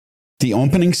The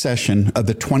opening session of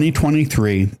the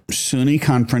 2023 SUNY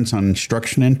Conference on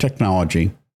Instruction and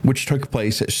Technology, which took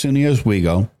place at SUNY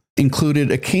Oswego,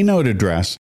 included a keynote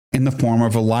address in the form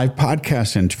of a live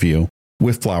podcast interview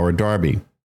with Flower Darby.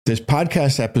 This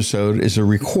podcast episode is a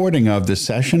recording of this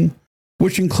session,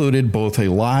 which included both a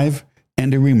live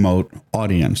and a remote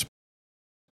audience.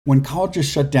 When colleges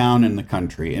shut down in the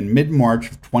country in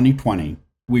mid-March of 2020,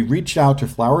 we reached out to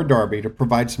Flower Darby to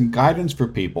provide some guidance for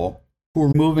people who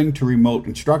were moving to remote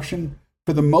instruction,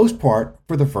 for the most part,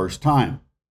 for the first time.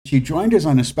 She joined us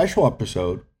on a special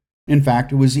episode. In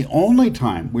fact, it was the only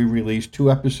time we released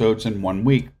 2 episodes in 1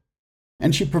 week.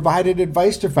 And she provided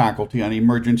advice to faculty on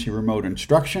emergency remote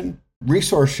instruction,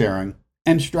 resource sharing,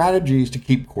 and strategies to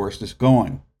keep courses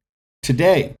going.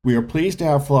 Today, we are pleased to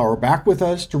have Flower back with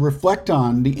us to reflect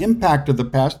on the impact of the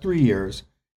past 3 years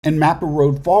and map a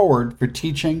road forward for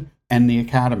teaching and the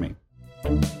academy.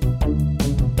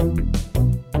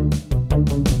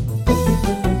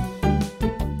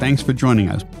 Thanks for joining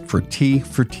us for Tea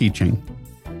for Teaching,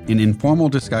 an informal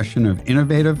discussion of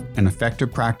innovative and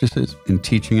effective practices in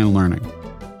teaching and learning.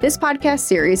 This podcast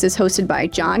series is hosted by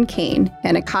John Kane,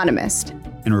 an economist,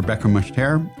 and Rebecca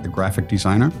Mushtare, a graphic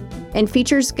designer, and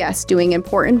features guests doing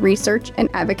important research and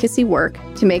advocacy work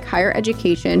to make higher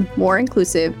education more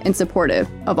inclusive and supportive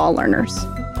of all learners.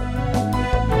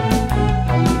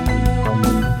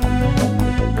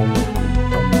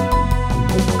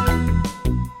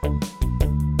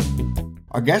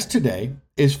 Our guest today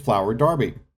is Flower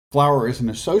Darby. Flower is an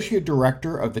associate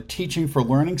director of the Teaching for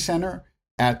Learning Center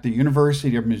at the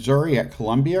University of Missouri at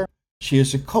Columbia. She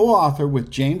is a co-author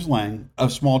with James Lang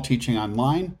of Small Teaching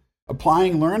Online,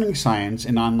 Applying Learning Science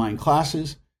in Online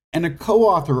Classes, and a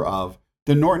co-author of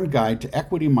The Norton Guide to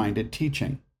Equity-Minded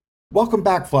Teaching. Welcome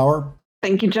back, Flower.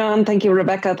 Thank you, John. Thank you,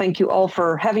 Rebecca. Thank you all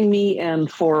for having me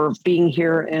and for being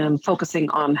here and focusing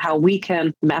on how we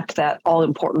can map that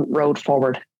all-important road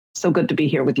forward. So good to be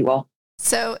here with you all.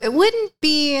 So it wouldn't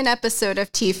be an episode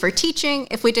of Tea for Teaching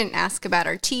if we didn't ask about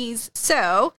our teas.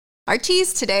 So our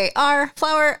teas today are,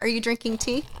 Flower, are you drinking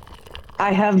tea?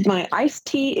 I have my iced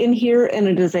tea in here, and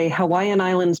it is a Hawaiian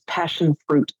Islands passion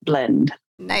fruit blend.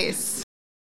 Nice.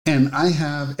 And I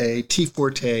have a Tea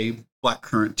Forte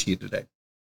blackcurrant tea today.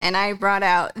 And I brought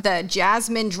out the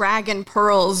Jasmine Dragon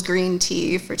Pearls green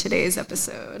tea for today's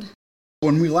episode.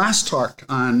 When we last talked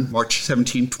on March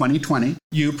 17, 2020,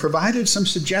 you provided some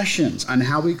suggestions on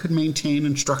how we could maintain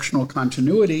instructional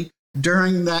continuity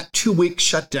during that 2-week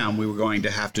shutdown we were going to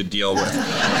have to deal with.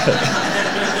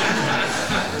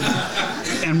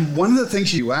 And one of the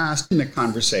things you asked in the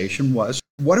conversation was,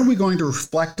 what are we going to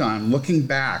reflect on looking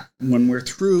back when we're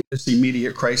through this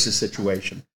immediate crisis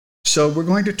situation? So we're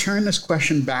going to turn this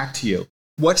question back to you.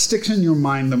 What sticks in your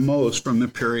mind the most from the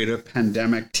period of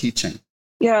pandemic teaching?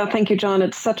 Yeah, thank you, John.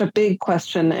 It's such a big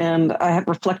question, and I have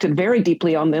reflected very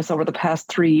deeply on this over the past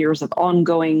 3 years of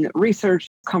ongoing research,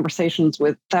 conversations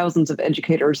with thousands of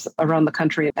educators around the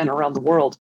country and around the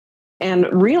world. And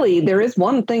really, there is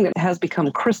one thing that has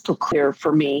become crystal clear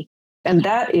for me, and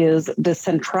that is the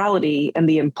centrality and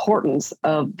the importance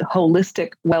of the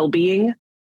holistic well-being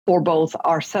for both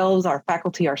ourselves, our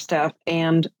faculty, our staff,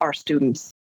 and our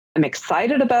students. I'm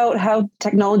excited about how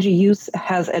technology use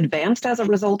has advanced as a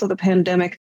result of the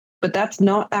pandemic, but that's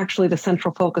not actually the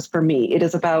central focus for me. It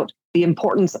is about the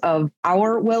importance of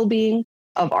our well-being,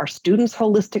 of our students'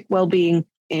 holistic well-being,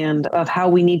 and of how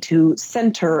we need to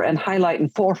center and highlight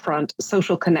and forefront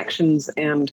social connections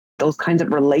and those kinds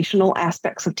of relational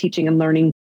aspects of teaching and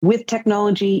learning with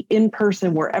technology in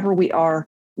person, wherever we are.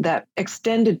 That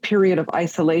extended period of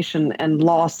isolation and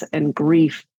loss and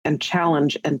grief and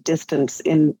challenge and distance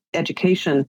in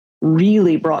education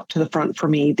really brought to the front for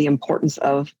me the importance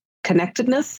of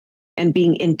connectedness and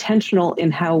being intentional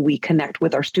in how we connect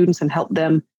with our students and help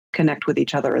them connect with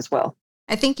each other as well.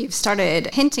 I think you've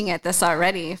started hinting at this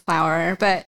already, Flower,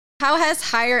 but how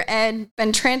has higher ed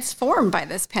been transformed by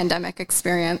this pandemic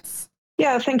experience?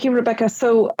 Yeah, thank you, Rebecca.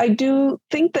 So I do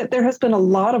think that there has been a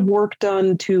lot of work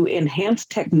done to enhance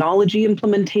technology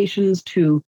implementations,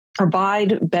 to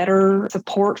provide better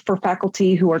support for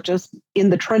faculty who are just in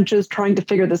the trenches trying to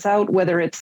figure this out, whether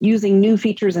it's using new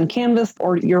features in Canvas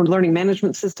or your learning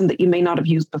management system that you may not have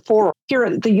used before. Here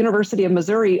at the University of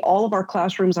Missouri, all of our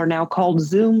classrooms are now called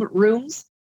Zoom rooms,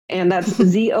 and that's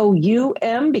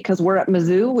ZOUM because we're at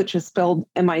Mizzou, which is spelled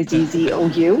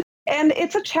MIZZOU. And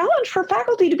it's a challenge for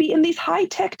faculty to be in these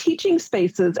high-tech teaching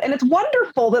spaces. And it's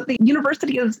wonderful that the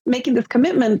university is making this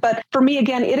commitment. But for me,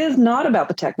 again, it is not about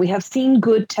the tech. We have seen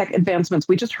good tech advancements.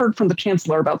 We just heard from the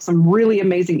chancellor about some really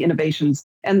amazing innovations.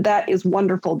 And that is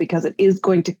wonderful because it is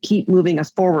going to keep moving us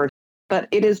forward. But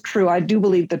it is true. I do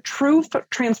believe the true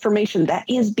transformation that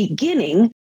is beginning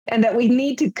and that we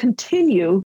need to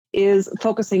continue is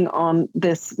focusing on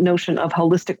this notion of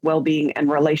holistic well-being and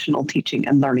relational teaching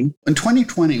and learning. In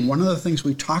 2020, one of the things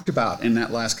we talked about in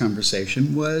that last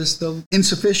conversation was the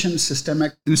insufficient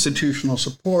systemic institutional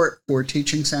support for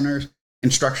teaching centers,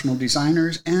 instructional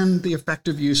designers, and the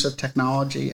effective use of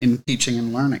technology in teaching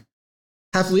and learning.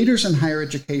 Have leaders in higher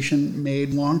education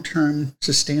made long-term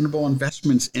sustainable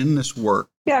investments in this work?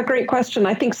 Yeah, great question.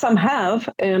 I think some have.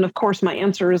 And of course, my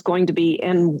answer is going to be,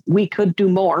 and we could do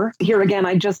more. Here again,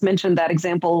 I just mentioned that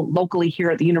example locally here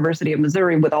at the University of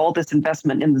Missouri with all this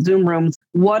investment in the Zoom rooms.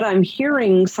 What I'm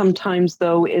hearing sometimes,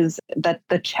 though, is that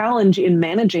the challenge in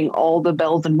managing all the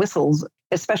bells and whistles,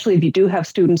 especially if you do have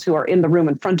students who are in the room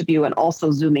in front of you and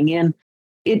also Zooming in,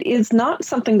 it is not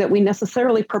something that we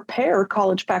necessarily prepare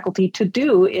college faculty to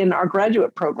do in our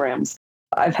graduate programs.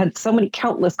 I've had so many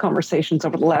countless conversations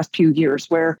over the last few years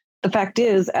where the fact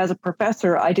is, as a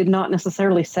professor, I did not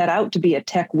necessarily set out to be a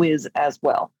tech whiz as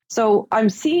well. So I'm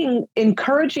seeing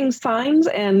encouraging signs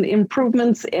and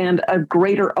improvements and a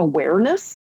greater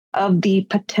awareness of the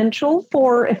potential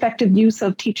for effective use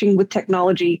of teaching with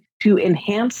technology to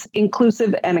enhance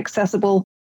inclusive and accessible,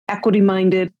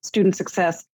 equity-minded student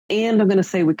success. And I'm going to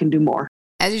say we can do more.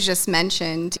 As you just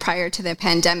mentioned, prior to the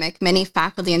pandemic, many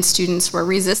faculty and students were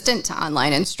resistant to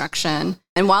online instruction.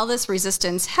 And while this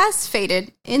resistance has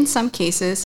faded in some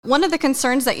cases, one of the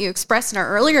concerns that you expressed in our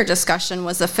earlier discussion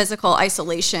was the physical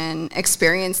isolation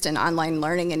experienced in online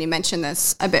learning. And you mentioned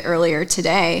this a bit earlier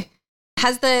today.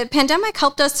 Has the pandemic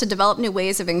helped us to develop new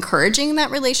ways of encouraging that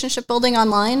relationship building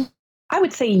online? I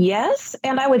would say yes,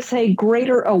 and I would say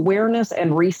greater awareness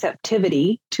and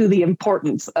receptivity to the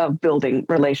importance of building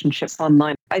relationships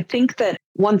online. I think that,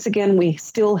 once again, we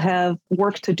still have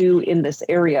work to do in this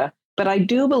area, but I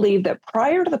do believe that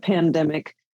prior to the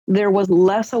pandemic, there was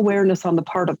less awareness on the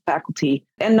part of faculty,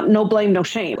 and no blame, no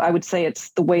shame. I would say it's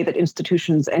the way that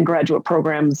institutions and graduate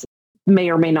programs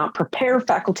may or may not prepare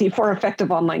faculty for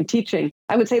effective online teaching.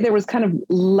 I would say there was kind of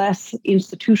less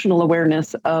institutional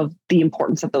awareness of the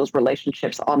importance of those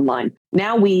relationships online.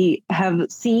 Now we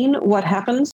have seen what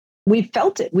happens. We've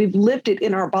felt it. We've lived it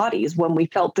in our bodies when we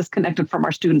felt disconnected from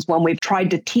our students, when we've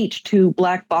tried to teach to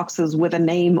black boxes with a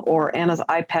name or Anna's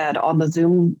iPad on the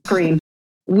Zoom screen.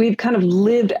 We've kind of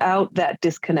lived out that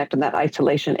disconnect and that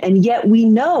isolation. And yet we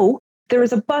know there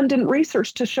is abundant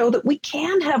research to show that we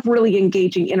can have really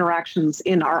engaging interactions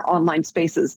in our online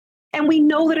spaces. And we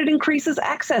know that it increases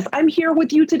access. I'm here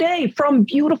with you today from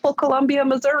beautiful Columbia,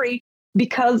 Missouri,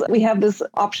 because we have this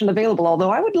option available.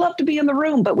 Although I would love to be in the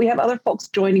room, but we have other folks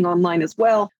joining online as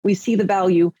well. We see the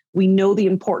value. We know the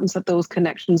importance of those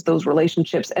connections, those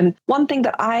relationships. And one thing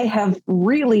that I have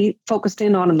really focused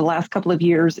in on in the last couple of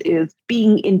years is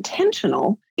being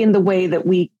intentional in the way that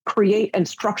we create and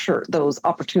structure those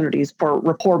opportunities for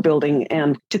rapport building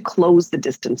and to close the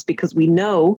distance, because we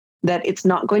know that it's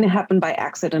not going to happen by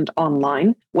accident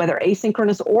online. Whether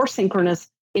asynchronous or synchronous,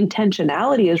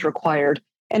 intentionality is required.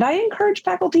 And I encourage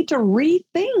faculty to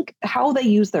rethink how they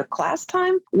use their class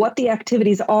time, what the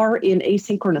activities are in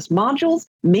asynchronous modules,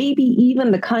 maybe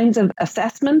even the kinds of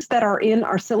assessments that are in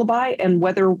our syllabi and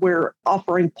whether we're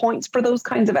offering points for those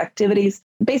kinds of activities.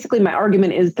 Basically, my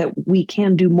argument is that we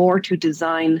can do more to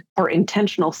design for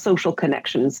intentional social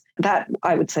connections. That,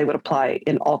 I would say, would apply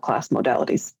in all class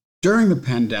modalities. During the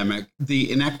pandemic, the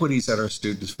inequities that our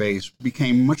students face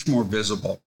became much more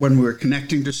visible. When we were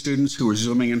connecting to students who were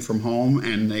Zooming in from home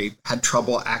and they had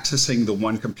trouble accessing the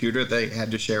one computer they had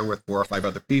to share with 4 or 5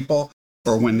 other people,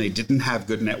 or when they didn't have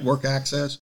good network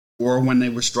access, or when they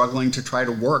were struggling to try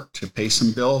to work, to pay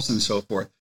some bills and so forth,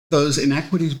 those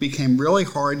inequities became really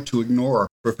hard to ignore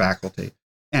for faculty.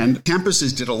 And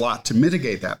campuses did a lot to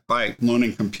mitigate that by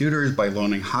loaning computers, by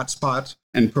loaning hotspots,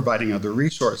 and providing other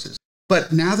resources.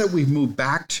 But now that we've moved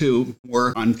back to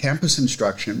more on-campus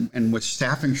instruction and with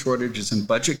staffing shortages and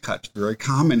budget cuts very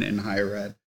common in higher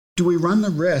ed, do we run the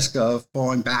risk of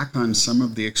falling back on some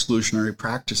of the exclusionary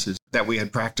practices that we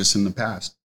had practiced in the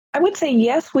past? I would say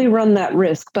yes, we run that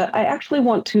risk, but I actually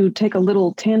want to take a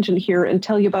little tangent here and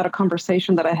tell you about a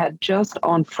conversation that I had just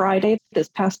on Friday. This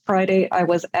past Friday, I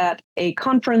was at a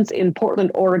conference in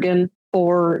Portland, Oregon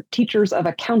for teachers of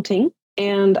accounting.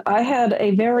 And I had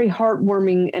a very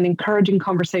heartwarming and encouraging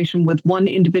conversation with one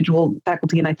individual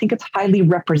faculty, and I think it's highly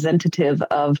representative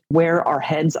of where our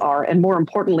heads are, and more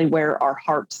importantly, where our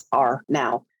hearts are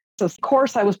now. So, of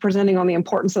course, I was presenting on the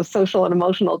importance of social and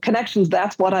emotional connections.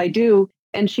 That's what I do.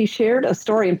 And she shared a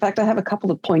story. In fact, I have a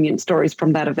couple of poignant stories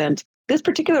from that event. This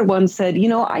particular one said,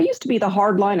 I used to be the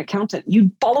hardline accountant.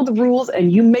 You follow the rules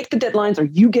and you make the deadlines or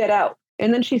you get out.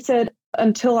 And then she said,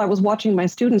 until I was watching my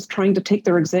students trying to take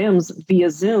their exams via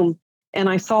Zoom. And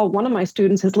I saw one of my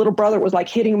students, his little brother was like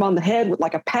hitting him on the head with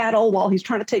like a paddle while he's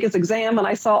trying to take his exam. And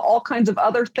I saw all kinds of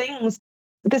other things.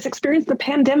 This experience, the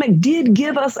pandemic, did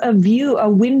give us a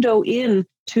window in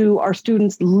to our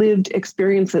students' lived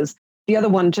experiences. The other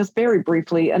one, just very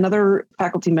briefly, another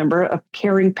faculty member, a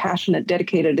caring, passionate,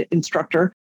 dedicated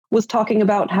instructor, was talking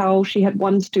about how she had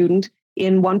one student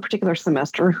in one particular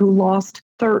semester who lost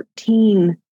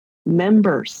 13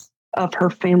 members of her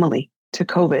family to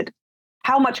COVID.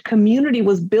 How much community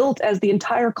was built as the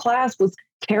entire class was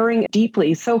caring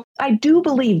deeply. So I do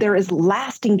believe there is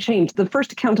lasting change. The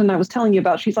first accountant I was telling you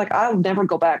about, she's like, I'll never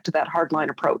go back to that hardline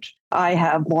approach. I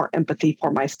have more empathy for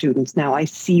my students now. I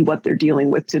see what they're dealing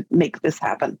with to make this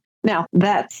happen. Now,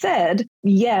 that said,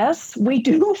 yes, we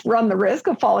do run the risk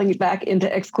of falling back into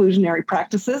exclusionary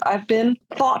practices. I've been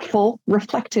thoughtful,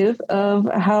 reflective of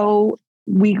how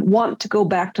we want to go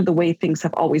back to the way things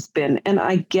have always been. And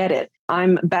I get it.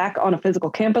 I'm back on a physical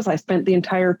campus. I spent the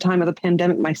entire time of the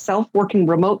pandemic myself working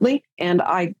remotely, and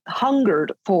I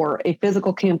hungered for a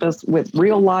physical campus with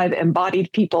real live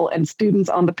embodied people and students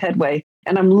on the pedway.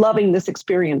 And I'm loving this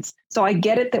experience. So I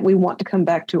get it that we want to come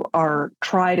back to our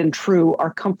tried and true,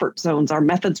 our comfort zones, our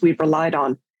methods we've relied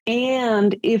on.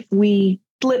 And if we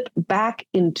slip back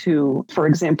into, for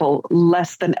example,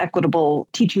 less than equitable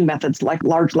teaching methods like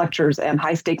large lectures and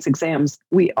high stakes exams,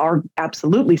 we are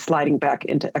absolutely sliding back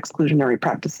into exclusionary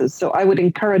practices. So I would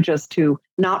encourage us to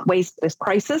not waste this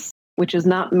crisis, which is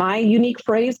not my unique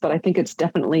phrase, but I think it's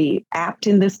definitely apt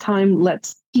in this time.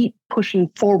 Let's keep pushing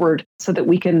forward so that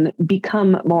we can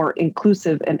become more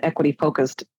inclusive and equity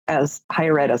focused as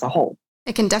higher ed as a whole.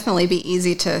 It can definitely be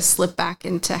easy to slip back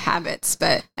into habits,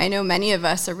 but I know many of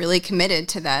us are really committed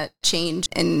to that change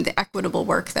and the equitable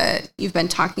work that you've been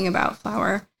talking about,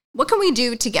 Flower. What can we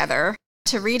do together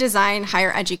to redesign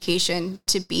higher education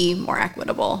to be more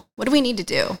equitable? What do we need to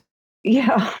do?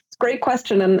 Yeah, it's a great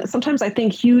question. And sometimes I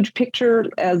think huge picture,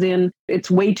 as in it's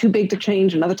way too big to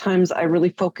change. And other times I really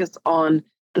focus on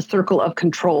the circle of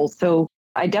control. So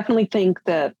I definitely think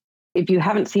that if you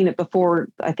haven't seen it before,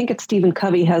 I think it's Stephen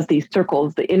Covey has these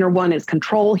circles. The inner one is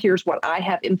control. Here's what I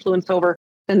have influence over.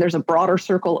 Then there's a broader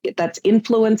circle that's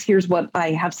influence. Here's what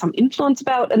I have some influence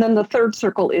about. And then the third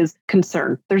circle is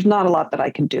concern. There's not a lot that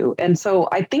I can do. And so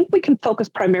I think we can focus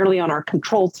primarily on our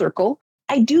control circle.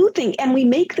 I do think, and we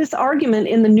make this argument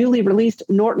in the newly released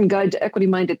Norton Guide to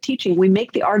Equity-Minded Teaching, we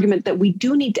make the argument that we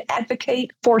do need to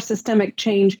advocate for systemic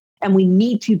change. And we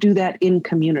need to do that in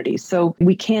community. So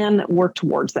we can work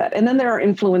towards that. And then there are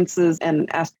influences and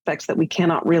aspects that we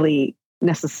cannot really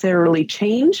necessarily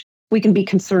change. We can be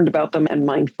concerned about them and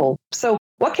mindful. So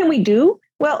what can we do?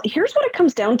 Well, here's what it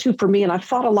comes down to for me. And I've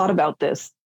thought a lot about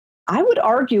this. I would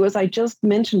argue, as I just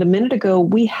mentioned a minute ago,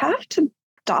 we have to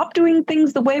stop doing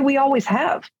things the way we always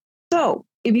have. So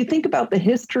if you think about the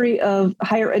history of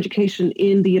higher education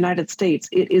in the United States,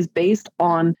 it is based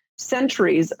on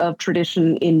centuries of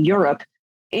tradition in Europe,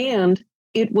 and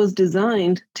it was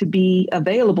designed to be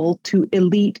available to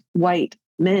elite white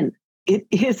men. It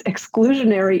is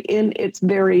exclusionary in its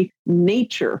very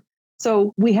nature.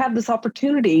 So we have this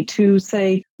opportunity to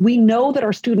say, we know that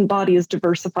our student body is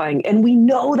diversifying, and we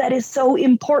know that is so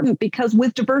important because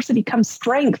with diversity comes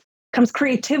strength, comes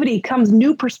creativity, comes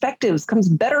new perspectives, comes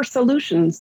better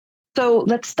solutions. So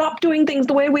let's stop doing things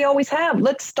the way we always have.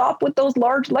 Let's stop with those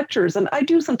large lectures. And I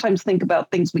do sometimes think about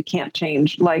things we can't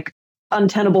change, like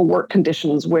untenable work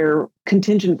conditions where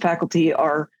contingent faculty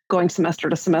are going semester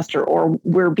to semester, or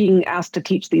we're being asked to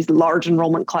teach these large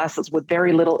enrollment classes with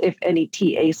very little, if any,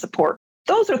 TA support.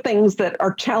 Those are things that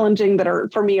are challenging, that are,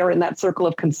 for me, are in that circle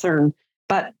of concern.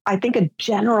 But I think a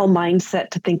general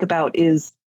mindset to think about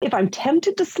is, if I'm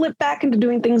tempted to slip back into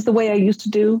doing things the way I used to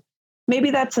do,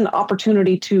 maybe that's an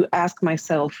opportunity to ask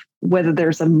myself whether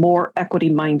there's a more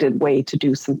equity-minded way to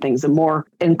do some things, a more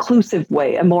inclusive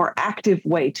way, a more active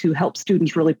way to help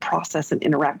students really process and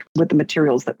interact with the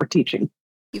materials that we're teaching.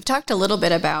 You've talked a little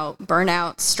bit about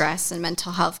burnout, stress, and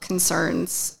mental health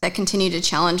concerns that continue to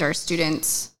challenge our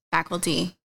students,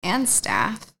 faculty, and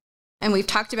staff. And we've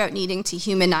talked about needing to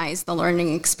humanize the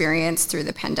learning experience through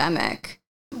the pandemic.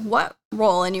 What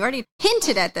role, and you already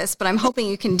hinted at this, but I'm hoping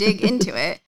you can dig into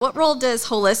it, what role does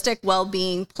holistic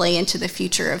well-being play into the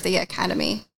future of the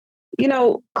academy?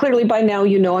 Clearly by now,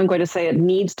 I'm going to say it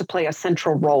needs to play a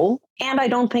central role. And I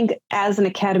don't think as an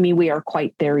academy, we are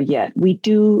quite there yet. We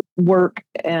do work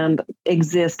and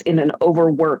exist in an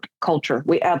overworked culture.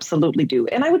 We absolutely do.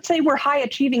 And I would say we're high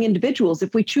achieving individuals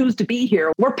if we choose to be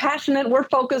here. We're passionate, we're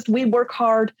focused, we work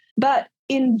hard. But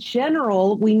in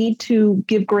general, we need to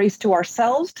give grace to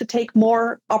ourselves to take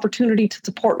more opportunity to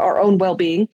support our own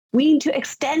well-being. We need to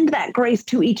extend that grace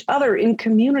to each other in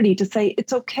community to say,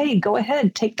 it's okay, go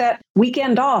ahead, take that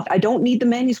weekend off. I don't need the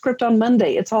manuscript on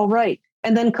Monday. It's all right.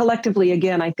 And then collectively,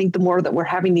 again, I think the more that we're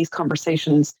having these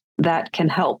conversations, that can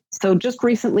help. So just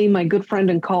recently, my good friend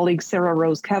and colleague, Sarah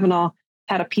Rose Kavanaugh,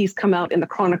 had a piece come out in the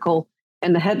Chronicle,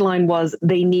 and the headline was,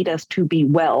 "They Need Us to Be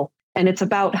Well." And it's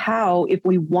about how, if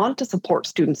we want to support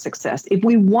student success, if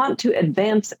we want to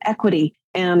advance equity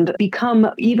and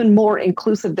become even more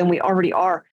inclusive than we already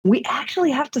are, we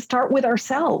actually have to start with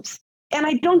ourselves. And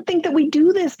I don't think that we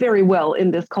do this very well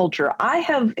in this culture. I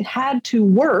have had to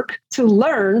work to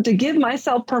learn to give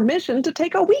myself permission to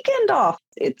take a weekend off.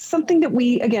 It's something that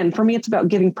again, for me, it's about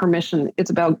giving permission. It's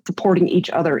about supporting each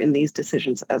other in these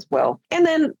decisions as well. And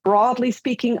then broadly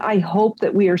speaking, I hope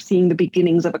that we are seeing the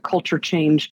beginnings of a culture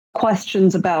change.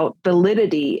 Questions about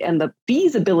validity and the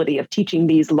feasibility of teaching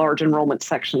these large enrollment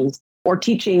sections or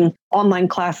teaching online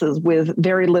classes with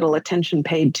very little attention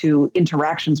paid to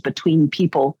interactions between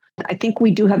people. I think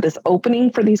we do have this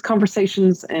opening for these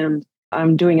conversations, and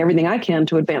I'm doing everything I can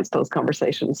to advance those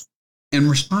conversations. In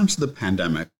response to the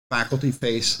pandemic, faculty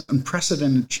face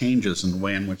unprecedented changes in the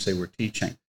way in which they were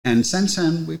teaching. And since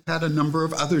then, we've had a number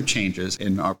of other changes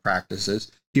in our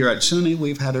practices. Here at SUNY,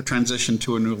 we've had a transition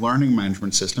to a new learning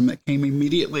management system that came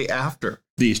immediately after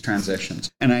these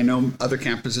transitions. And I know other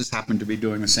campuses happen to be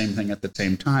doing the same thing at the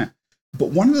same time. But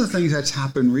one of the things that's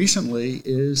happened recently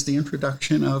is the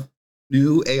introduction of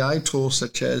new AI tools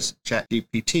such as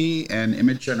ChatGPT and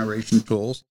image generation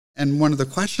tools. And one of the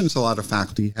questions a lot of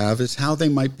faculty have is how they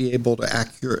might be able to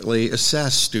accurately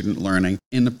assess student learning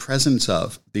in the presence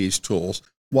of these tools,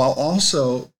 while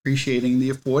also appreciating the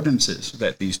affordances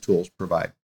that these tools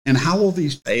provide. And how will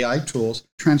these AI tools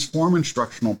transform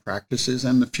instructional practices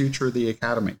and the future of the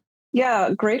academy? Yeah,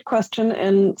 great question.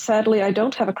 And sadly, I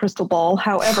don't have a crystal ball.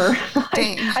 However,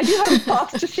 I do have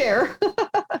thoughts to share.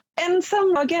 And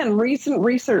some, again, recent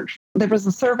research. There was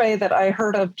a survey that I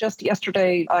heard of just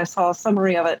yesterday. I saw a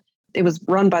summary of it. It was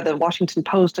run by the Washington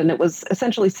Post, and it was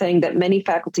essentially saying that many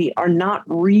faculty are not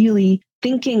really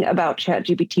thinking about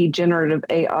ChatGPT, generative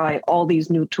AI, all these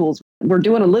new tools. We're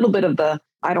doing a little bit of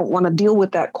I don't want to deal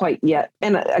with that quite yet.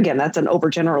 And again, that's an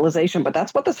overgeneralization, but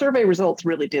that's what the survey results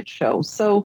really did show.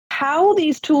 So how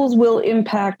these tools will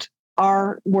impact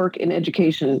our work in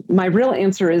education, my real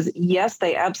answer is yes,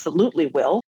 they absolutely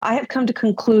will. I have come to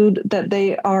conclude that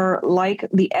they are like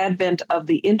the advent of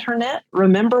the internet.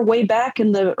 Remember way back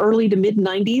in the early to mid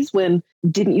 90s when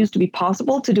it didn't used to be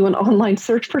possible to do an online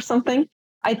search for something?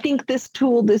 I think this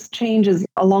change is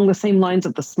along the same lines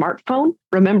of the smartphone.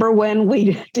 Remember when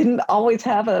we didn't always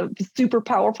have a super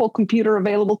powerful computer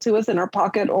available to us in our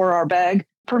pocket or our bag?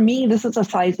 For me, this is a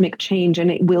seismic change,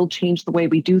 and it will change the way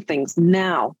we do things.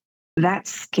 Now, that's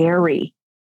scary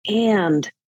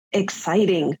and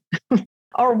exciting.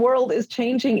 Our world is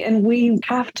changing, and we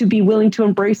have to be willing to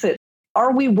embrace it.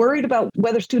 Are we worried about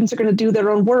whether students are going to do their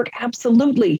own work?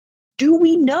 Absolutely. Do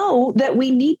we know that we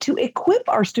need to equip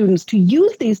our students to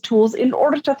use these tools in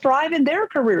order to thrive in their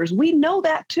careers? We know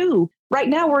that too. Right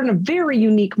now, we're in a very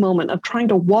unique moment of trying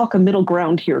to walk a middle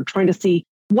ground here, trying to see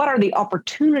what are the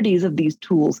opportunities of these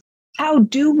tools? How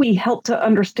do we help to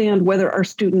understand whether our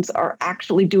students are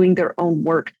actually doing their own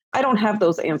work? I don't have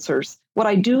those answers. What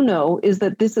I do know is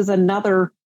that this is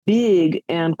another big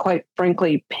and quite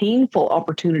frankly painful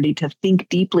opportunity to think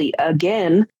deeply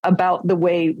again about the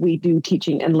way we do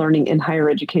teaching and learning in higher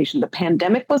education. The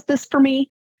pandemic was this for me.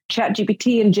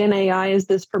 ChatGPT and Gen AI is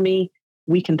this for me.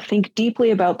 We can think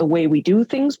deeply about the way we do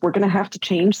things. We're going to have to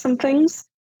change some things.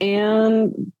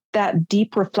 And that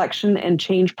deep reflection and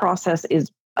change process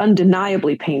is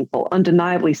undeniably painful,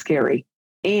 undeniably scary,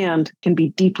 and can be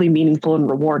deeply meaningful and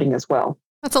rewarding as well.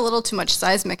 That's a little too much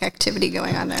seismic activity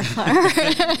going on there.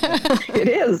 It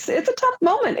is. It's a tough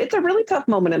moment. It's a really tough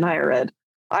moment in higher ed.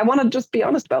 I want to just be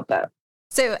honest about that.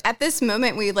 So at this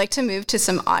moment, we'd like to move to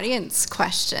some audience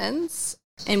questions.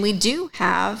 And we do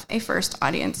have a first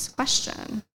audience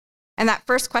question. And that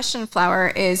first question, Flower,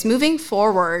 is moving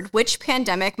forward, which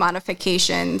pandemic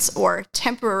modifications or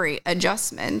temporary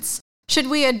adjustments should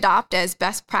we adopt as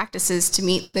best practices to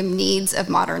meet the needs of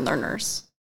modern learners?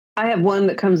 I have one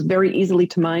that comes very easily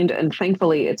to mind, and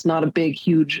thankfully it's not a big,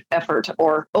 huge effort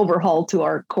or overhaul to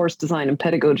our course design and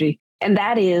pedagogy. And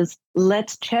that is,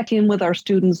 let's check in with our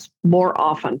students more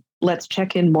often. Let's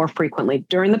check in more frequently.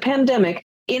 During the pandemic,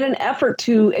 in an effort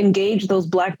to engage those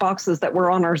black boxes that were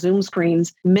on our Zoom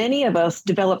screens, many of us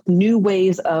developed new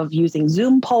ways of using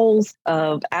Zoom polls,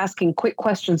 of asking quick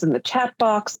questions in the chat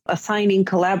box, assigning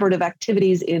collaborative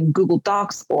activities in Google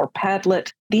Docs or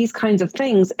Padlet, these kinds of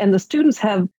things. And the students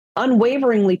have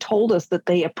unwaveringly told us that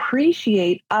they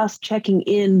appreciate us checking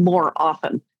in more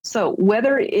often. So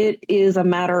whether it is a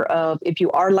matter of if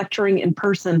you are lecturing in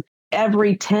person,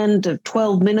 every 10 to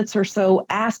 12 minutes or so,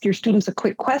 ask your students a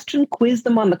quick question, quiz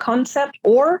them on the concept,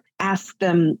 or ask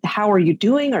them, how are you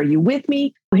doing? Are you with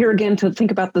me? Here again, to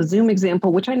think about the Zoom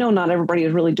example, which I know not everybody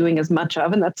is really doing as much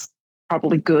of, and that's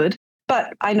probably good.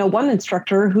 But I know one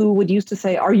instructor who would used to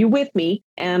say, are you with me?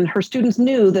 And her students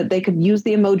knew that they could use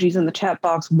the emojis in the chat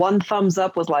box. 1 thumbs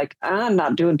up was like, I'm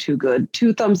not doing too good.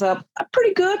 2 thumbs up,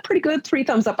 pretty good, pretty good. 3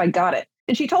 thumbs up, I got it.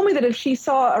 And she told me that if she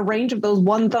saw a range of those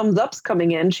 1 thumbs ups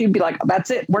coming in, she'd be like, that's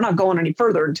it. We're not going any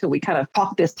further until we kind of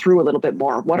talk this through a little bit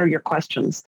more. What are your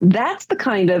questions? That's the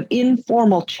kind of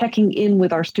informal checking in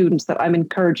with our students that I'm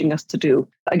encouraging us to do.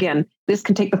 Again, this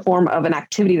can take the form of an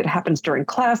activity that happens during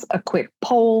class, a quick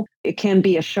poll. It can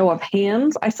be a show of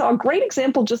hands. I saw a great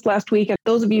example just last week. And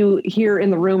those of you here in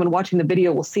the room and watching the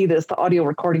video will see this. The audio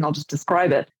recording, I'll just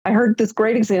describe it. I heard this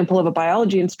great example of a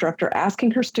biology instructor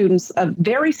asking her students a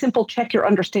very simple check your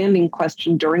understanding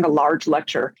question during a large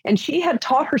lecture. And she had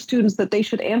taught her students that they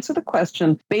should answer the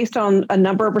question based on a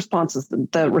number of responses.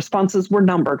 The responses were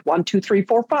numbered 1, 2, 3,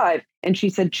 4, 5. And she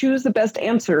said, choose the best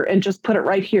answer and just put it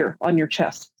right here on your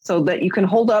chest so that you can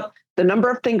hold up the number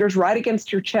of fingers right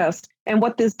against your chest. And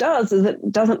what this does is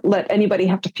it doesn't let anybody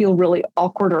have to feel really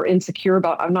awkward or insecure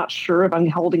about, I'm not sure if I'm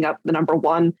holding up the number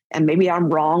 1 and maybe I'm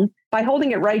wrong. By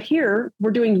holding it right here,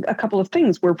 we're doing a couple of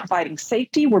things. We're providing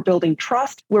safety, we're building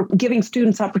trust, we're giving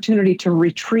students opportunity to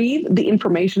retrieve the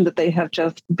information that they have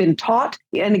just been taught.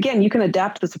 And again, you can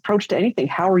adapt this approach to anything.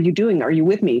 How are you doing? Are you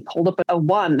with me? Hold up a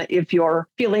 1 if you're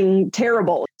feeling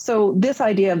terrible. So this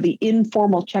idea of the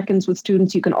informal check-ins with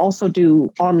students, you can also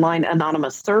do online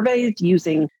anonymous surveys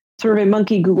using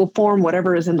SurveyMonkey, Google Form,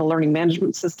 whatever is in the learning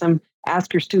management system.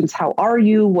 Ask your students, how are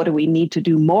you? What do we need to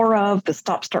do more of? The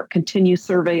Stop, Start, Continue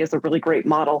survey is a really great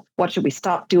model. What should we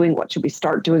stop doing? What should we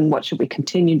start doing? What should we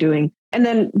continue doing? And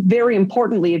then very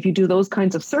importantly, if you do those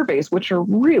kinds of surveys, which are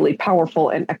really powerful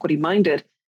and equity-minded,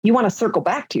 you want to circle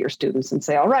back to your students and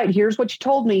say, all right, here's what you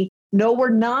told me. No, we're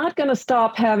not going to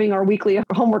stop having our weekly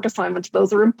homework assignments.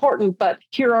 Those are important, but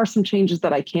here are some changes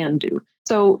that I can do.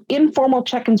 So informal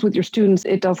check-ins with your students,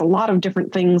 it does a lot of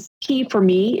different things. Key for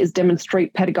me is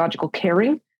demonstrate pedagogical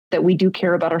caring, that we do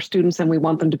care about our students and we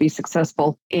want them to be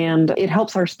successful. And it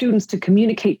helps our students to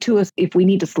communicate to us if we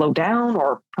need to slow down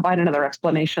or provide another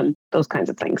explanation, those kinds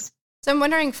of things. So I'm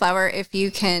wondering, Flower, if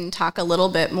you can talk a little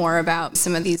bit more about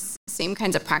some of these same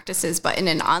kinds of practices, but in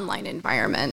an online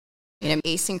environment, in an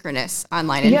asynchronous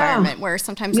online environment, where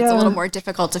sometimes it's a little more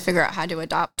difficult to figure out how to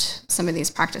adopt some of these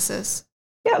practices.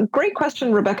 Yeah, great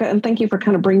question, Rebecca. And thank you for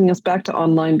kind of bringing us back to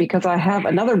online, because I have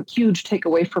another huge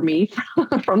takeaway for me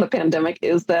from the pandemic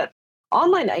is that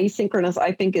online asynchronous,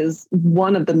 I think, is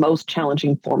one of the most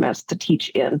challenging formats to teach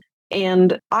in.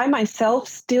 And I myself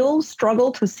still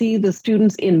struggle to see the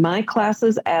students in my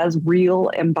classes as real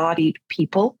embodied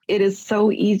people. It is so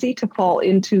easy to fall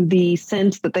into the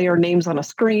sense that they are names on a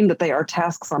screen, that they are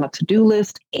tasks on a to-do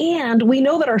list. And we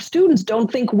know that our students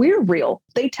don't think we're real.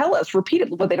 They tell us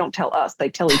repeatedly, but they don't tell us. They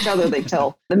tell each other, they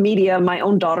tell the media. My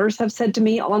own daughters have said to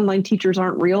me, online teachers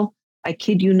aren't real. I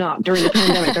kid you not. During the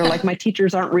pandemic, they're like, my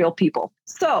teachers aren't real people.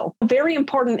 So very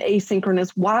important asynchronous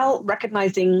while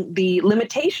recognizing the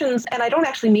limitations. And I don't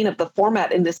actually mean of the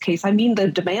format in this case. I mean the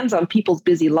demands on people's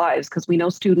busy lives, because we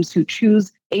know students who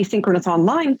choose asynchronous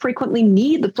online frequently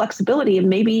need the flexibility, and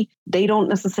maybe they don't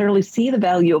necessarily see the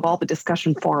value of all the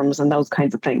discussion forums and those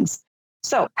kinds of things.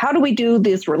 So how do we do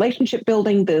this relationship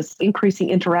building, this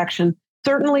increasing interaction?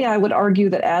 Certainly, I would argue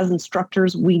that as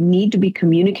instructors, we need to be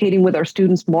communicating with our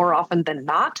students more often than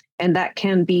not. And that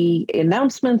can be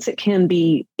announcements. It can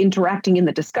be interacting in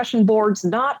the discussion boards,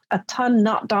 not a ton,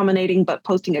 not dominating, but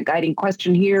posting a guiding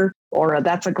question here, or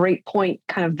that's a great point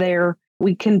kind of there.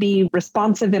 We can be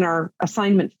responsive in our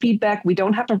assignment feedback. We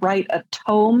don't have to write a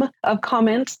tome of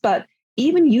comments, but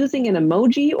even using an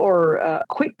emoji or a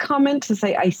quick comment to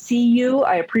say, I see you,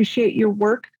 I appreciate your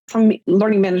work. Some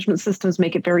learning management systems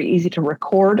make it very easy to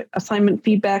record assignment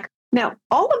feedback. Now,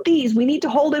 all of these we need to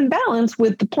hold in balance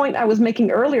with the point I was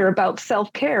making earlier about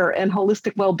self-care and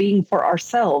holistic well-being for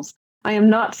ourselves. I am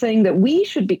not saying that we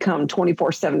should become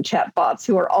 24/7 chatbots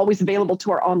who are always available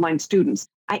to our online students.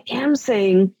 I am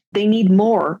saying they need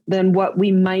more than what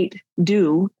we might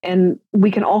do, and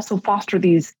we can also foster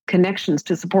these connections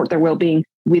to support their well-being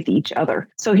with each other.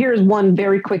 So here's one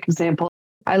very quick example.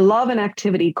 I love an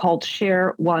activity called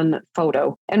Share One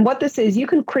Photo. And what this is, you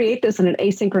can create this in an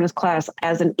asynchronous class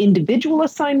as an individual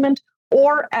assignment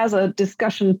or as a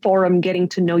discussion forum, getting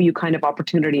to know you kind of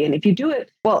opportunity. And if you do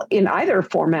it, well, in either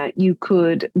format, you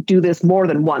could do this more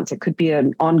than once. It could be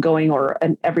an ongoing or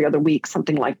an every other week,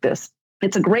 something like this.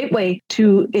 It's a great way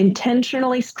to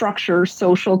intentionally structure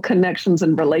social connections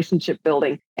and relationship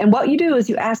building. And what you do is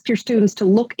you ask your students to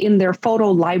look in their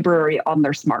photo library on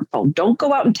their smartphone. Don't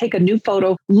go out and take a new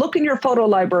photo. Look in your photo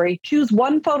library. Choose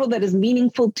one photo that is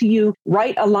meaningful to you.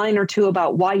 Write a line or two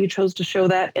about why you chose to show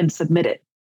that and submit it.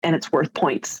 And it's worth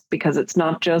points because it's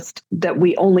not just that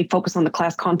we only focus on the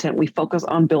class content. We focus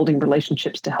on building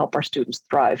relationships to help our students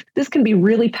thrive. This can be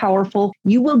really powerful.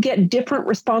 You will get different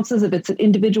responses. If it's an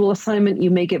individual assignment, you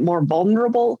may get more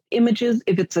vulnerable images.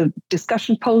 If it's a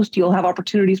discussion post, you'll have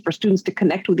opportunities for students to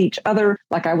connect with each other.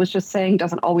 Like I was just saying,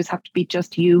 doesn't always have to be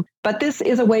just you. But this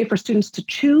is a way for students to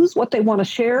choose what they want to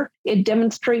share. It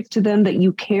demonstrates to them that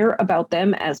you care about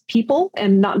them as people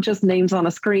and not just names on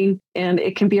a screen. And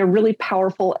it can be a really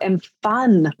powerful and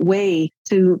fun way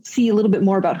to see a little bit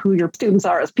more about who your students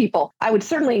are as people. I would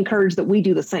certainly encourage that we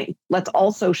do the same. Let's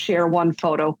also share one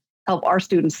photo, help our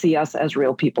students see us as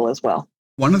real people as well.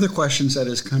 One of the questions that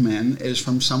has come in is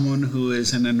from someone who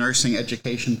is in a nursing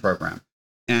education program.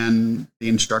 And the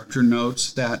instructor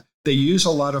notes that they use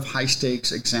a lot of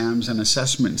high-stakes exams and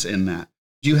assessments in that.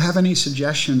 Do you have any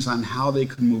suggestions on how they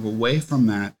could move away from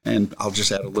that? And I'll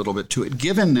just add a little bit to it,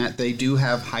 given that they do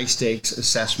have high-stakes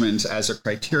assessments as a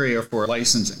criteria for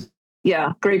licensing.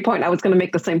 Yeah, great point. I was going to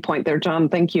make the same point there, John.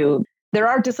 Thank you. There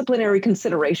are disciplinary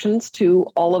considerations to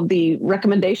all of the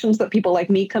recommendations that people like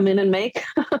me come in and make.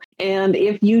 And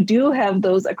if you do have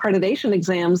those accreditation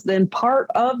exams, then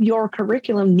part of your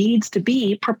curriculum needs to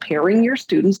be preparing your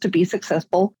students to be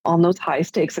successful on those high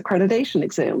stakes accreditation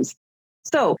exams.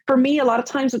 So for me, a lot of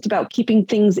times it's about keeping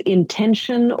things in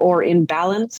tension or in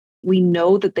balance. We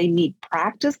know that they need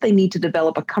practice. They need to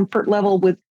develop a comfort level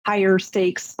with higher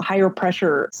stakes, higher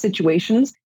pressure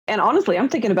situations. And honestly, I'm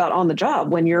thinking about on the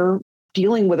job when you're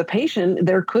dealing with a patient,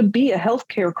 there could be a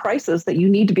healthcare crisis that you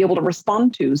need to be able to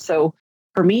respond to. So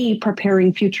for me,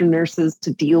 preparing future nurses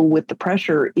to deal with the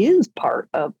pressure is part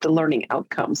of the learning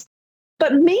outcomes.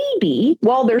 But maybe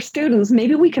while they're students,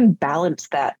 maybe we can balance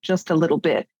that just a little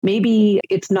bit. Maybe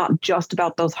it's not just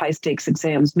about those high stakes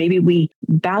exams. Maybe we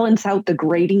balance out the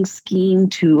grading scheme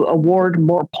to award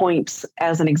more points,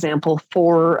 as an example,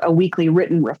 for a weekly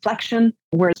written reflection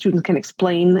where students can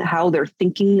explain how they're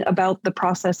thinking about the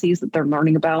processes that they're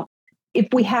learning about. If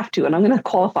we have to, and I'm going to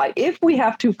qualify, if we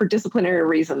have to, for disciplinary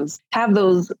reasons, have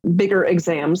those bigger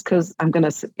exams, because I'm going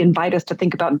to invite us to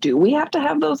think about, do we have to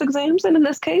have those exams? And in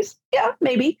this case, yeah,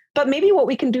 maybe. But maybe what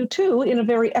we can do too, in a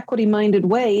very equity-minded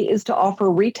way, is to offer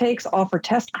retakes, offer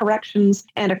test corrections.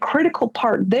 And a critical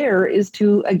part there is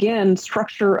to, again,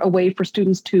 structure a way for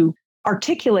students to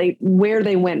articulate where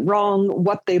they went wrong,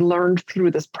 what they learned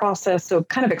through this process. So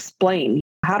kind of explain,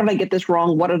 how did I get this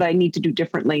wrong? What did I need to do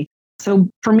differently? So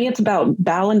for me, it's about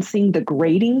balancing the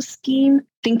grading scheme,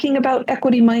 thinking about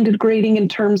equity-minded grading in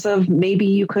terms of maybe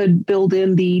you could build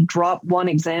in the drop one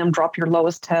exam, drop your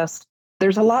lowest test.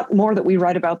 There's a lot more that we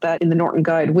write about that in the Norton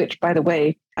Guide, which, by the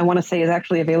way, I want to say is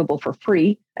actually available for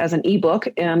free as an ebook.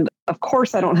 And of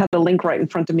course, I don't have the link right in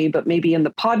front of me, but maybe in the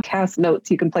podcast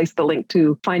notes, you can place the link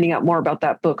to finding out more about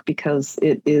that book because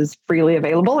it is freely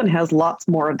available and has lots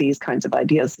more of these kinds of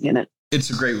ideas in it. It's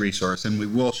a great resource, and we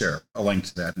will share a link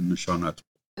to that in the show notes.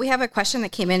 We have a question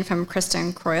that came in from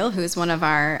Kristen Croyle, who's one of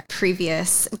our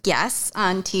previous guests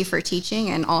on Tea for Teaching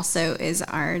and also is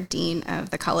our Dean of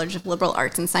the College of Liberal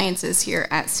Arts and Sciences here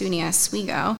at SUNY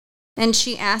Oswego. And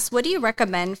she asked, what do you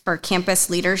recommend for campus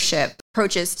leadership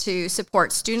approaches to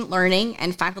support student learning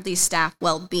and faculty staff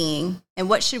well-being? And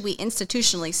what should we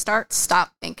institutionally start,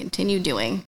 stop, and continue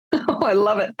doing? Oh, I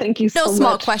love it. Thank you so much. No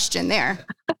small question there.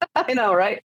 I know,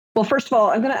 right? Well, first of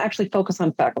all, I'm going to actually focus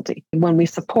on faculty. When we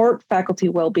support faculty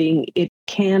well-being, it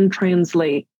can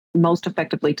translate most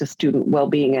effectively to student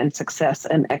well-being and success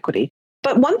and equity.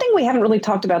 But one thing we haven't really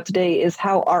talked about today is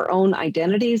how our own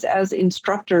identities as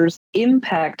instructors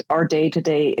impact our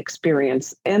day-to-day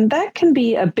experience. And that can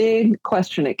be a big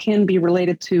question. It can be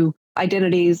related to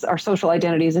identities, our social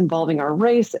identities involving our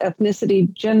race,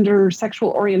 ethnicity, gender,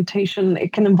 sexual orientation.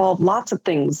 It can involve lots of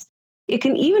things. It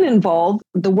can even involve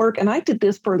the work, and I did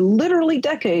this for literally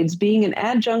decades, being an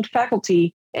adjunct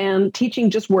faculty and teaching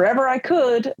just wherever I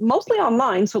could, mostly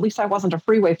online, so at least I wasn't a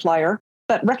freeway flyer,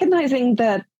 but recognizing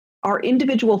that our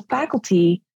individual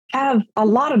faculty have a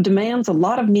lot of demands, a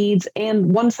lot of needs,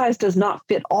 and one size does not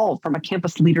fit all from a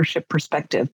campus leadership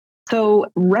perspective. So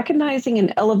recognizing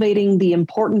and elevating the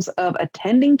importance of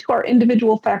attending to our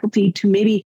individual faculty, to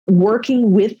maybe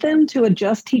working with them to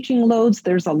adjust teaching loads.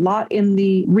 There's a lot in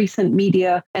the recent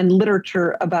media and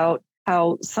literature about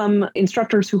how some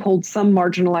instructors who hold some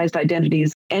marginalized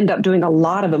identities end up doing a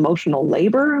lot of emotional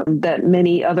labor that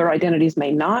many other identities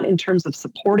may not, in terms of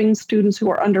supporting students who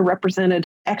are underrepresented.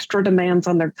 extra demands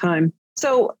on their time.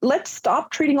 So let's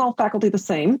stop treating all faculty the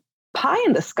same. Pie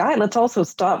in the sky, let's also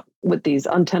stop with these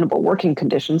untenable working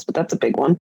conditions, but that's a big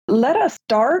one. Let us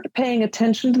start paying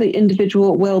attention to the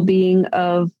individual well-being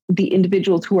of the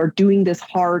individuals who are doing this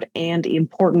hard and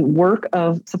important work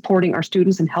of supporting our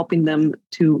students and helping them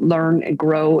to learn and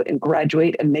grow and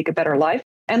graduate and make a better life.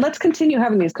 And let's continue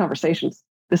having these conversations.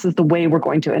 This is the way we're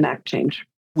going to enact change.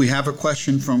 We have a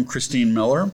question from Christine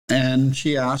Miller, and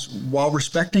she asks, while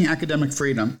respecting academic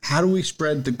freedom, how do we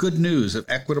spread the good news of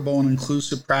equitable and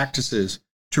inclusive practices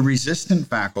to resistant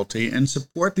faculty and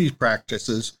support these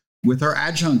practices with our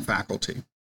adjunct faculty?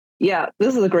 Yeah,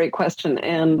 this is a great question.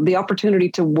 And the opportunity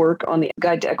to work on the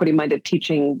Guide to Equity-Minded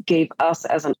Teaching gave us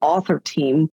as an author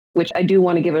team, which I do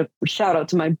want to give a shout out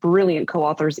to my brilliant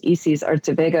co-authors, Isis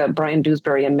Arcevega, Brian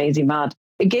Dewsbury, and Maisie Mad.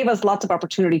 It gave us lots of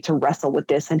opportunity to wrestle with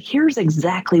this. And here's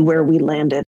exactly where we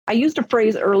landed. I used a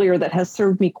phrase earlier that has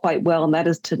served me quite well, and that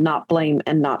is to not blame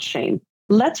and not shame.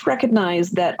 Let's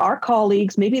recognize that our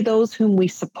colleagues, maybe those whom we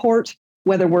support,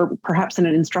 whether we're perhaps in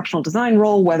an instructional design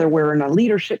role, whether we're in a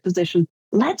leadership position,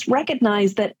 let's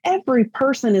recognize that every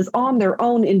person is on their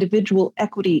own individual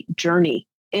equity journey.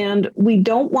 And we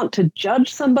don't want to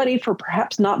judge somebody for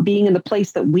perhaps not being in the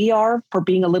place that we are, for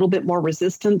being a little bit more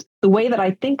resistant. The way that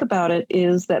I think about it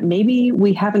is that maybe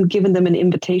we haven't given them an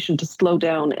invitation to slow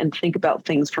down and think about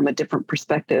things from a different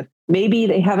perspective. Maybe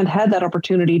they haven't had that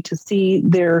opportunity to see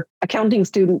their accounting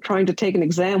student trying to take an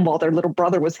exam while their little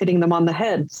brother was hitting them on the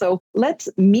head. So let's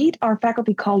meet our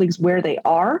faculty colleagues where they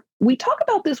are. We talk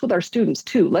about this with our students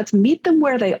too. Let's meet them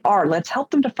where they are. Let's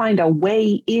help them to find a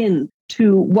way in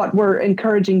to what we're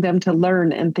encouraging them to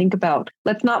learn and think about.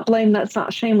 Let's not blame, let's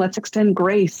not shame, let's extend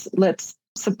grace. Let's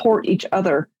support each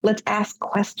other. Let's ask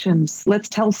questions. Let's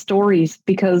tell stories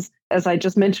because, as I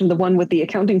just mentioned, the one with the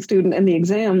accounting student and the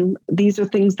exam, these are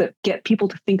things that get people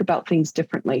to think about things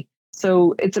differently.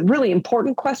 So it's a really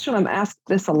important question. I'm asked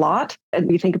this a lot. And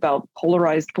you think about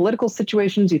polarized political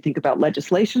situations, you think about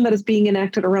legislation that is being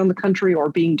enacted around the country or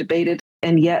being debated.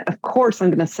 And yet, of course, I'm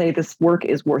going to say this work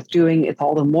is worth doing. It's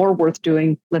all the more worth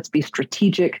doing. Let's be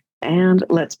strategic and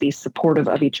let's be supportive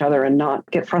of each other and not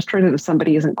get frustrated if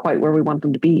somebody isn't quite where we want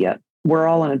them to be yet. We're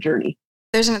all on a journey.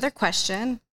 There's another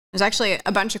question. There's actually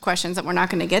a bunch of questions that we're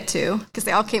not going to get to because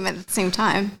they all came in at the same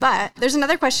time. But there's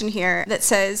another question here that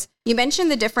says, you mentioned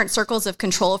the different circles of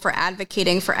control for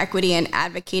advocating for equity and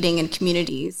advocating in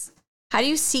communities. How do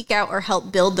you seek out or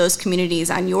help build those communities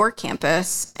on your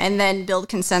campus and then build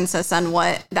consensus on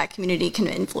what that community can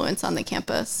influence on the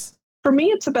campus? For me,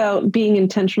 it's about being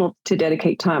intentional to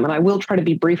dedicate time. And I will try to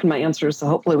be brief in my answers, so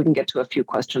hopefully we can get to a few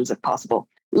questions if possible.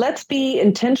 Let's be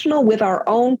intentional with our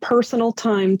own personal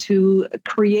time to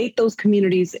create those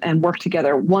communities and work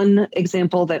together. One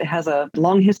example that has a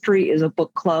long history is a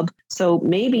book club. So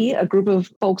maybe a group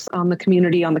of folks on the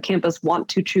community, on the campus, want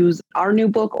to choose our new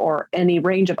book or any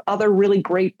range of other really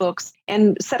great books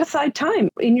and set aside time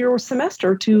in your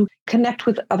semester to connect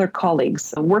with other colleagues.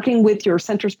 So working with your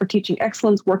Centers for Teaching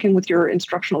Excellence, working with your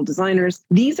instructional designers.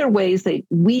 These are ways that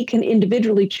we can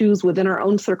individually choose within our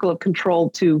own circle of control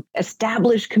to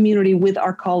establish community with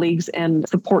our colleagues and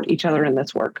support each other in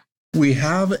this work. We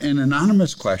have an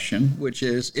anonymous question, which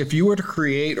is, if you were to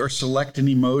create or select an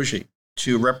emoji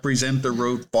to represent the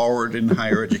road forward in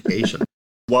higher education,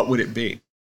 what would it be?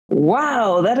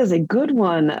 Wow, that is a good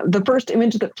one. The first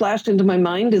image that flashed into my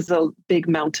mind is a big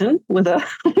mountain with a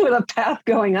with a path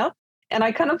going up. And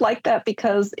I kind of like that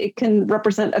because it can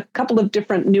represent a couple of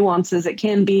different nuances. It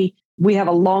can be, we have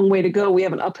a long way to go, we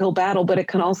have an uphill battle, but it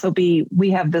can also be, we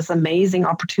have this amazing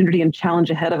opportunity and challenge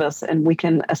ahead of us, and we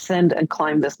can ascend and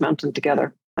climb this mountain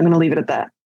together. I'm going to leave it at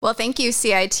that. Well, thank you,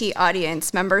 CIT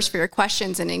audience members, for your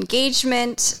questions and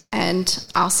engagement, and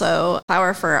also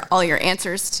Flower for all your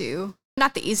answers to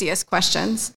not the easiest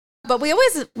questions. But we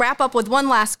always wrap up with one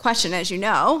last question, as you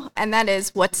know, and that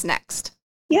is, what's next?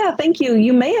 Yeah, thank you.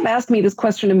 You may have asked me this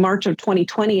question in March of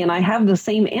 2020, and I have the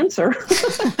same answer.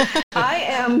 I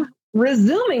am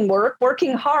resuming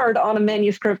working hard on a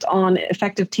manuscript on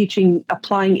effective teaching,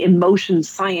 applying emotion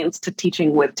science to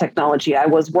teaching with technology. I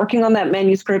was working on that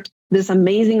manuscript. This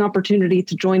amazing opportunity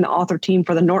to join the author team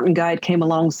for the Norton Guide came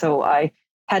along, so I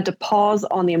had to pause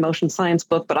on the emotion science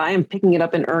book, but I am picking it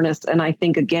up in earnest. And I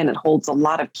think, again, it holds a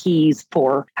lot of keys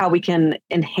for how we can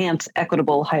enhance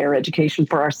equitable higher education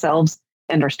for ourselves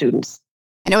and our students.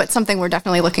 I know it's something we're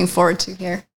definitely looking forward to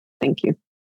here. Thank you.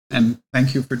 And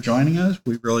thank you for joining us.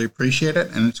 We really appreciate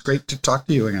it. And it's great to talk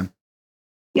to you again.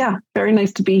 Yeah, very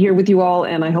nice to be here with you all.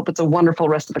 And I hope it's a wonderful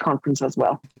rest of the conference as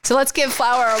well. So let's give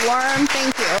Flower a warm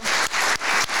thank you.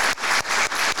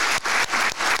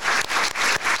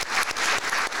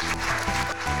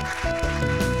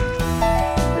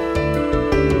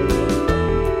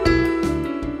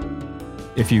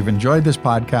 you've enjoyed this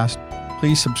podcast,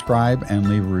 please subscribe and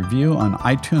leave a review on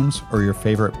iTunes or your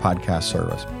favorite podcast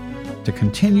service. To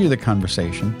continue the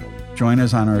conversation, join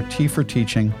us on our T for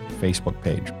Teaching Facebook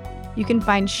page. You can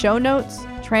find show notes,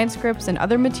 transcripts, and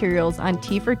other materials on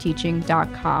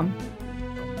tforteaching.com.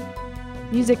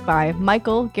 Music by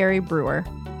Michael Gary Brewer.